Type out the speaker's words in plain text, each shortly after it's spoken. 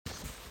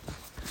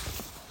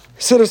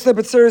Siddur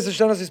Snippet series is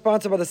generously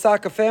sponsored by the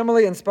Saka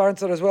family and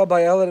sponsored as well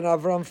by Elad and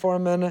Avram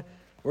Foreman.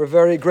 We're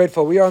very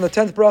grateful. We are on the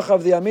 10th bracha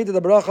of the Amida,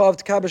 the bracha of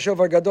Tkab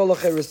Shofar Gadol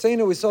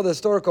L'Cheruseinu. We saw the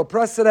historical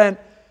precedent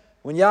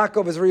when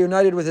Yaakov is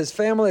reunited with his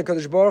family.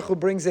 HaKadosh Baruch Hu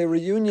brings a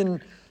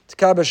reunion.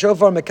 Tkab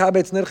Shofar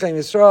Mekabetz Nirchem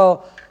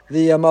Yisrael.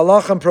 The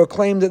Malachim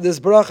proclaimed that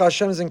this bracha,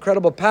 Hashem's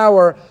incredible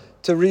power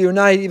to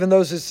reunite even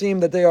those who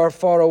seem that they are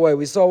far away.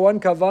 We saw one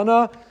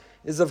kavana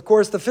is of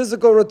course the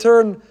physical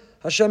return.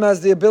 Hashem has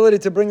the ability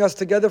to bring us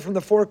together from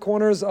the four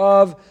corners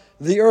of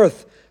the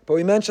earth. But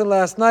we mentioned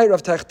last night,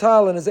 Rav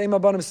Techtal and his Ema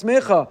Banim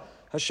Smecha,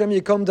 Hashem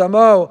Yikom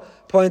Damo,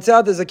 points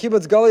out there's a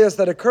kibbutz galias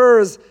that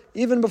occurs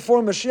even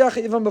before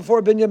Mashiach, even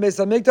before Binyan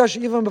Beis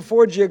HaMikdash, even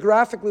before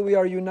geographically we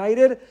are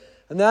united.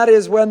 And that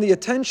is when the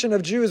attention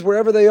of Jews,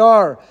 wherever they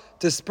are,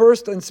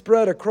 dispersed and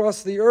spread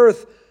across the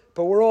earth,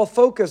 but we're all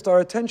focused,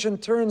 our attention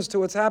turns to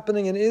what's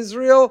happening in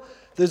Israel.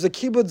 There's a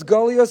kibbutz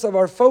galias of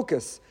our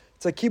focus.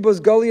 It's a kibbutz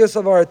galios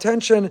of our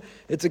attention.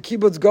 It's a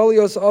kibbutz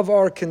galios of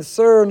our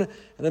concern.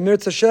 And Amir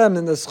Hashem,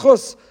 in the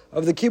schus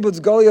of the kibbutz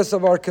galios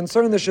of our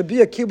concern, there should be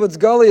a kibbutz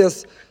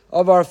galios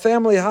of our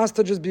family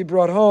hostages be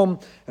brought home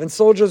and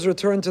soldiers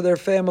return to their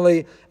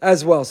family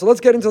as well. So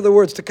let's get into the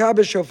words.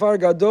 Tkab Shofar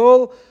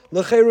Gadol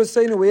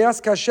L'Cheruseinu. We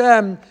ask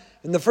Hashem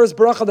in the first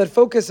bracha that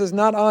focuses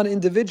not on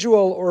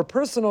individual or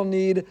personal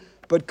need,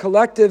 but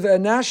collective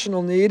and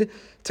national need.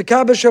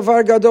 Tkab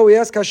Shofar Gadol. We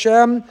ask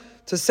Hashem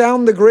to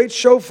sound the great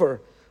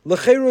shofar.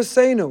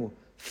 L'Cheruseinu,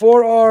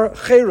 for our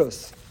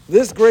cherus.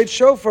 This great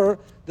shofar,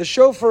 the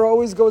shofar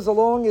always goes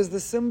along, is the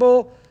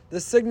symbol, the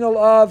signal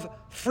of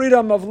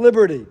freedom, of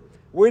liberty.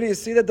 Where do you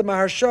see that? The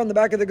Maharsha in the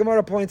back of the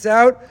Gemara points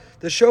out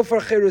the shofar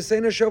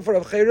Cheruseinu, shofar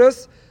of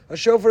cherus. A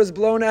shofar is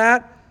blown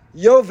at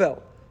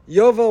Yovel.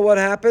 Yovel, what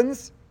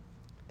happens?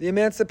 The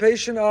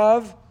emancipation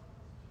of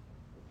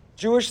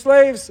Jewish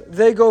slaves.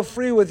 They go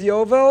free with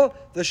Yovel.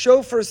 The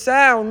shofar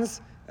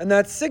sounds, and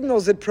that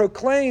signals, it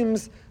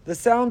proclaims. The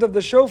sound of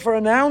the shofar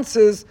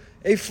announces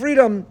a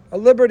freedom, a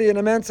liberty, an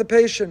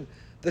emancipation.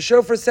 The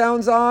shofar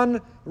sounds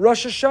on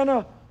Rosh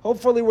Hashanah.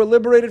 Hopefully we're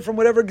liberated from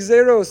whatever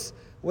gzeros,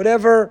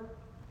 whatever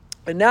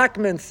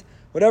enactments,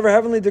 whatever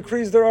heavenly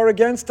decrees there are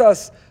against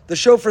us. The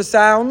shofar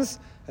sounds,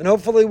 and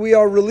hopefully we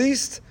are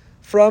released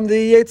from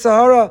the Yetzer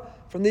Hara,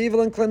 from the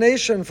evil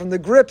inclination, from the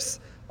grips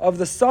of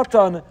the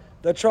Satan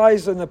that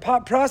tries, and the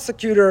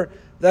prosecutor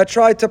that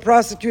tried to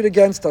prosecute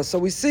against us. So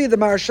we see the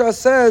Maharsha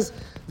says,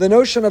 the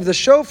notion of the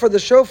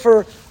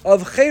shofar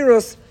of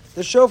cherus,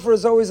 the shofar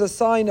is always a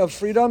sign of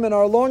freedom, and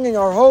our longing,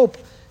 our hope,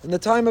 in the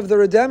time of the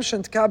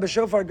redemption, Tkab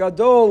Shofar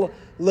Gadol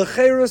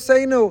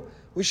L'Cheruseinu,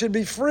 we should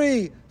be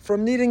free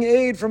from needing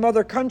aid from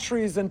other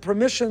countries and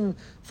permission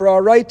for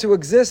our right to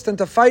exist and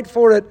to fight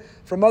for it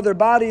from other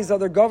bodies,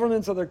 other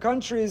governments, other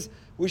countries.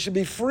 We should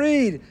be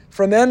freed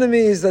from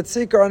enemies that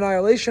seek our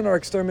annihilation, our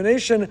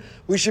extermination.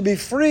 We should be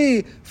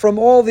free from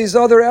all these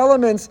other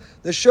elements.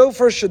 The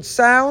shofar should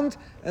sound,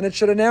 and it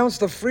should announce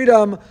the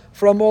freedom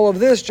from all of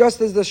this,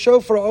 just as the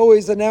shofar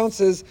always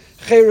announces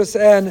cherus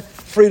and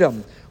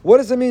freedom. What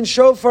does it mean,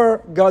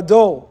 shofar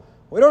gadol?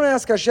 We don't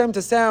ask Hashem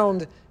to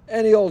sound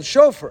any old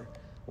shofar.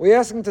 We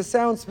ask Him to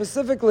sound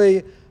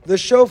specifically the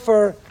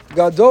shofar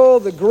gadol,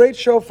 the great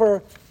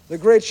shofar, the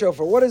great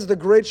shofar. What is the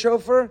great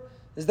shofar?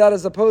 Is that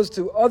as opposed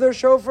to other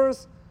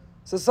shofars?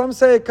 So some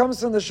say it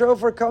comes from the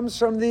shofar, comes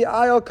from the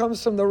ayil,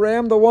 comes from the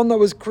ram, the one that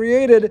was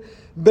created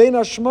bein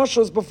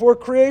hashmashos, before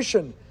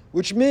creation.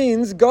 Which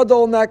means,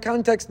 gadol in that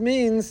context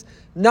means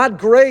not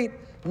great,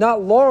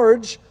 not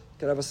large. You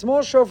can have a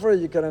small shofar,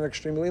 you can have an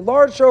extremely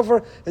large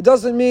shofar. It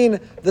doesn't mean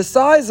the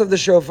size of the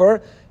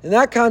shofar. In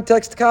that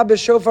context, Tkab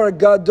Shofar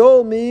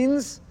Gadol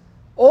means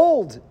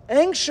old,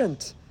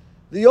 ancient.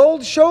 The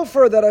old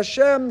shofar that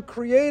Hashem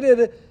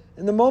created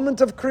in the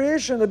moment of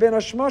creation, the Ben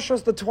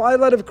Hashmashos, the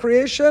twilight of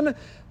creation,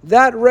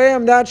 that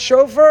ram, that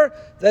shofar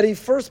that He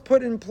first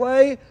put in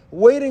play,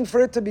 waiting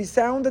for it to be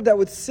sounded, that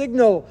would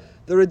signal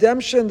the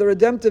redemption, the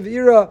redemptive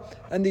era,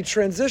 and the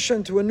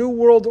transition to a new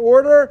world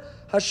order.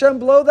 Hashem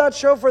blow that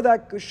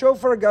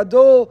shofar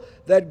gadol,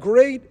 that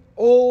great,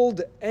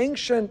 old,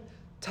 ancient,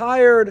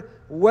 tired,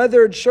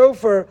 weathered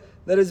shofar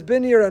that has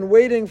been here and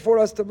waiting for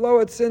us to blow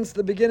it since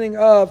the beginning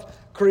of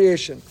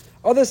creation.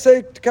 Others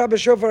say Tkab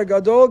Shofar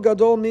Gadol.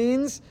 Gadol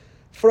means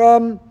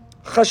from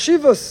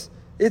chashivus,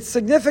 its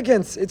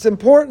significance, its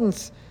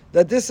importance,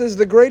 that this is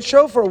the great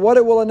shofar. What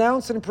it will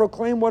announce and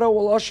proclaim, what it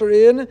will usher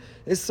in,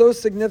 is so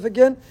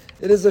significant.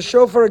 It is a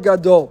shofar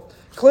gadol.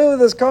 Clearly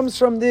this comes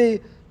from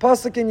the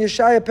pasuk in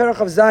Yeshaya Perach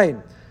of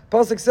Zayin.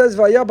 Pasuk says,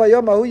 Vaya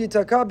bayom ahu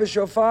yitaka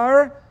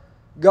b'shofar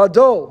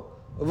gadol.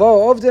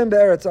 V'o ovdim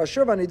be'eretz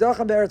Ashur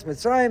v'nidachem be'eretz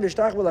Mitzrayim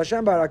v'shtach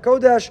v'lashem b'ar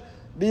HaKodesh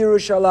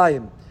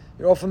b'Yerushalayim.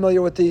 You're all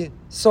familiar with the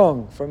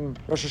song from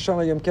Rosh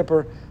Hashanah Yom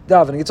Kippur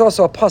davening. It's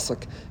also a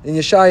pasuk in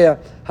Yeshaya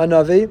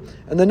Hanavi,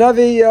 and the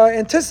Navi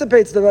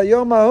anticipates the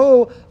Vayom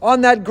Hahu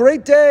on that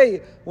great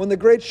day when the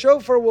great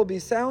shofar will be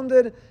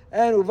sounded,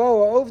 and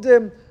Uvo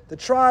Ovdim, the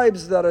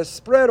tribes that are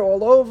spread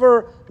all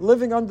over,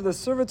 living under the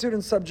servitude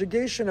and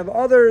subjugation of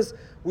others,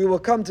 we will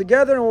come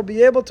together and we'll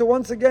be able to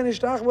once again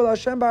Ishtach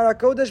Hashem Bar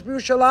HaKodesh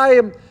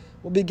b'Yerushalayim.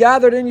 will be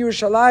gathered in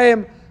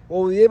Yerushalayim,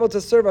 will be able to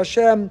serve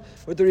Hashem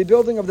with the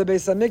rebuilding of the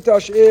Beis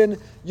HaMikdash in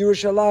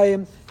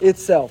Yerushalayim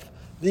itself.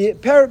 The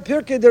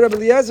Pirkei de Rabbi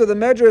Eliezer, the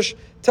Medrash,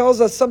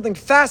 tells us something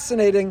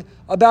fascinating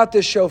about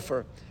this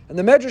shofar. And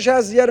the Medrash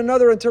has yet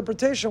another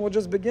interpretation. We'll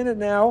just begin it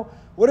now.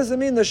 What does it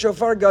mean, the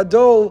shofar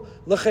gadol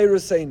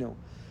l'cheiruseinu?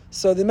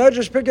 So the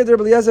Medrash Pirkei de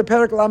Rabbi Eliezer,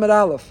 Perek Lamed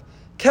Aleph.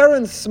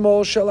 Keren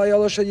small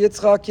shalayolo shel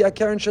Yitzchak ya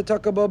keren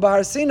shetakabo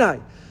bahar Sinai.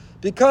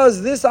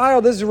 Because this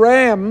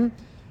ram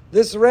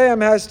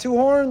has two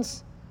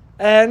horns,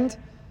 and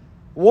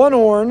one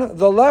horn,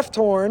 the left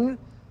horn,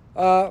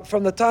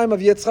 from the time of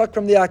Yitzchak,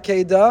 from the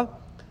Akedah,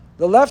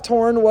 the left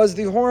horn was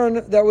the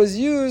horn that was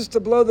used to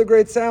blow the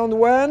great sound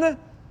when?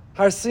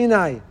 Har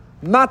Sinai.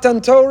 Matan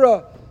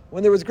Torah,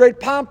 when there was great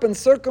pomp and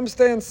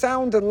circumstance,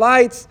 sound and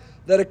lights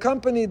that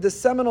accompanied the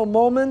seminal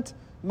moment,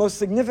 most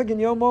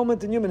significant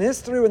moment in human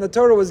history when the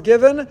Torah was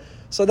given.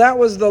 So that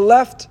was the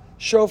left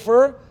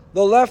shofar,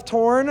 the left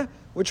horn,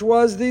 which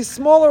was the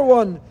smaller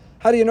one.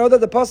 How do you know that?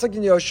 The pasuk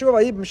in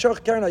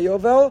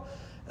Yoshua,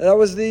 that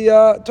was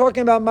the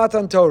talking about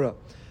Matan Torah.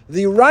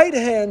 The right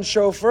hand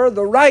shofar,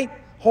 the right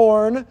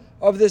horn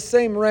of this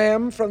same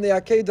ram from the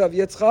Akedah of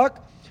Yitzchak,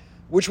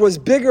 which was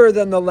bigger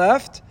than the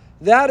left,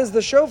 that is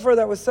the shofar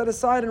that was set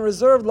aside and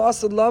reserved,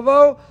 Lasad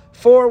Lavo,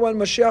 for when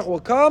Mashiach will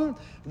come.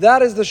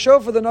 That is the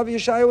shofar the Navi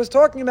Yeshaya was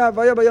talking about.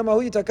 Vaya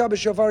bayamahu yitaka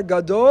b'shofar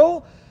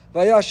gadol,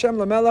 vaya Hashem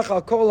lamelech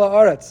al kol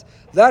haaretz.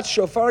 That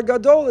shofar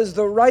gadol is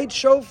the right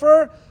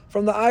shofar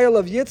from the Isle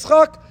of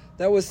Yitzchak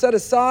that was set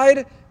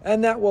aside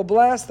and that will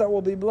blast, that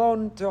will be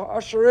blown to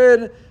usher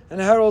in and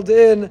herald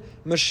in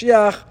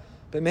Mashiach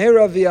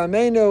b'mehera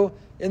v'yameinu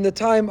in the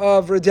time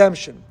of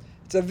redemption.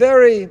 It's a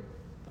very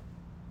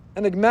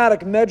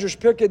enigmatic Medrash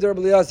Pirkei de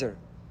Rabbi Eliezer.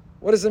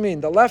 What does it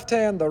mean? The left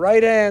hand, the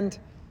right hand.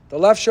 The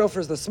left shofar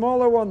is the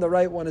smaller one, the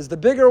right one is the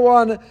bigger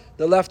one.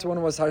 The left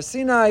one was Har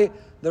Sinai,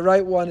 the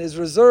right one is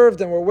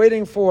reserved, and we're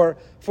waiting for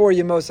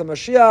Yemos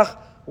HaMashiach.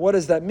 What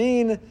does that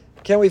mean?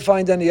 Can we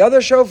find any other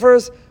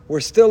shofars? We're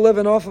still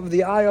living off of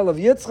the Isle of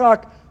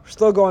Yitzchak. We're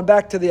still going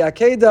back to the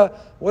Akedah.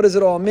 What does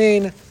it all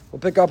mean? We'll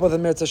pick up with the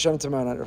Mirz Hashem tomorrow night.